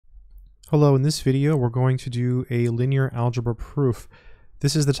Hello, in this video we're going to do a linear algebra proof.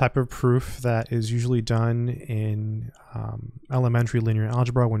 This is the type of proof that is usually done in elementary linear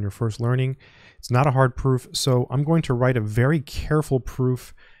algebra when you're first learning. It's not a hard proof, so I'm going to write a very careful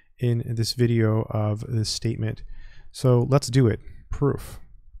proof in this video of this statement. So let's do it. Proof.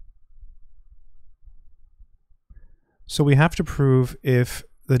 So we have to prove if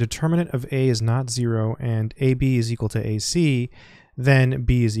the determinant of A is not 0 and AB is equal to AC, then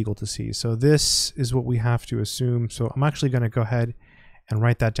B is equal to C. So this is what we have to assume. So I'm actually going to go ahead and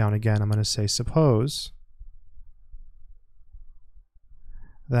write that down again. I'm going to say suppose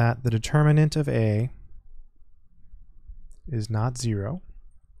that the determinant of A is not 0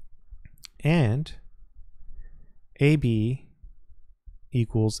 and AB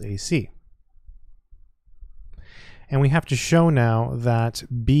equals AC. And we have to show now that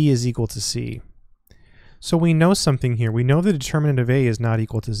B is equal to C. So we know something here. We know the determinant of A is not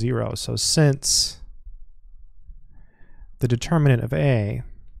equal to 0. So since the determinant of A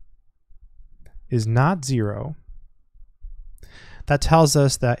is not 0, that tells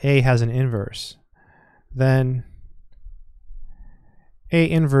us that A has an inverse. Then A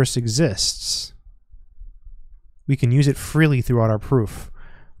inverse exists. We can use it freely throughout our proof.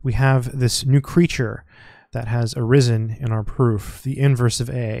 We have this new creature that has arisen in our proof, the inverse of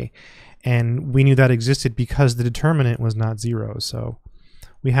A. And we knew that existed because the determinant was not 0. So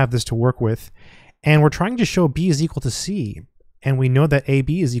we have this to work with. And we're trying to show B is equal to C. And we know that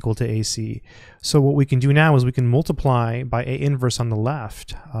AB is equal to AC. So what we can do now is we can multiply by A inverse on the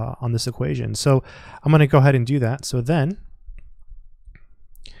left on this equation. So I'm going to go ahead and do that. So then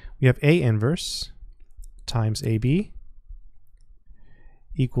we have A inverse times AB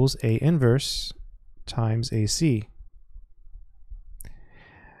equals A inverse times AC.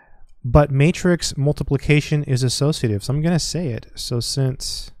 But matrix multiplication is associative, so I'm going to say it. So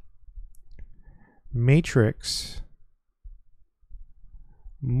since matrix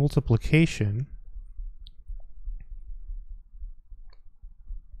multiplication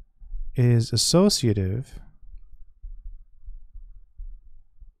is associative,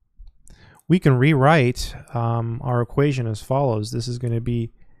 we can rewrite our equation as follows. This is going to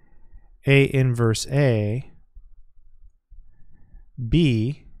be A inverse A,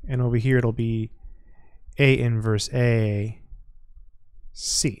 B, and over here it'll be A inverse A,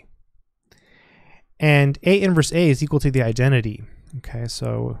 C. And A inverse A is equal to the identity. Okay,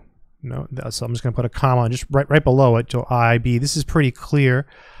 so I'm just going to put a comma just right below it to IB. This is pretty clear,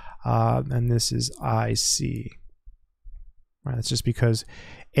 and this is IC. Right, that's just because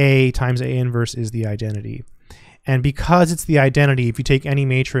A times A inverse is the identity. And because it's the identity, if you take any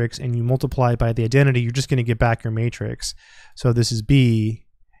matrix and you multiply it by the identity, you're just going to get back your matrix. So this is B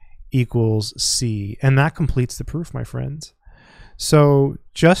equals C. And that completes the proof, my friends. So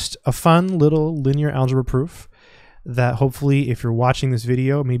just a fun little linear algebra proof that hopefully if you're watching this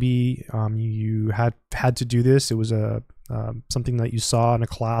video, maybe you had to do this. It was something that you saw in a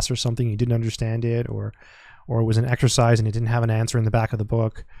class or something, you didn't understand it, or it was an exercise and it didn't have an answer in the back of the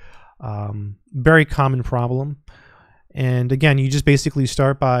book. Very common problem. And again, you just basically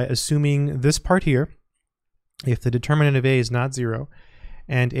start by assuming this part here. If the determinant of A is not 0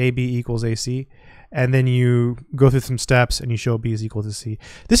 and AB equals AC, and then you go through some steps and you show B is equal to C.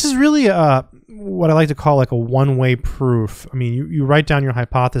 This is really what I like to call like a one-way proof. I mean, you write down your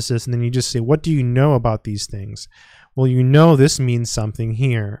hypothesis and then you just say, what do you know about these things? Well, you know this means something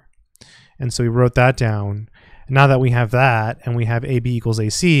here. And so we wrote that down. Now that we have that and we have AB equals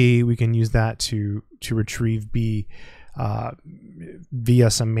AC, we can use that to retrieve B via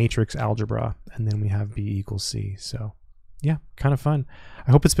some matrix algebra, and then we have B equals C. So yeah, kind of fun.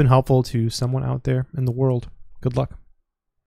 I hope it's been helpful to someone out there in the world. Good luck.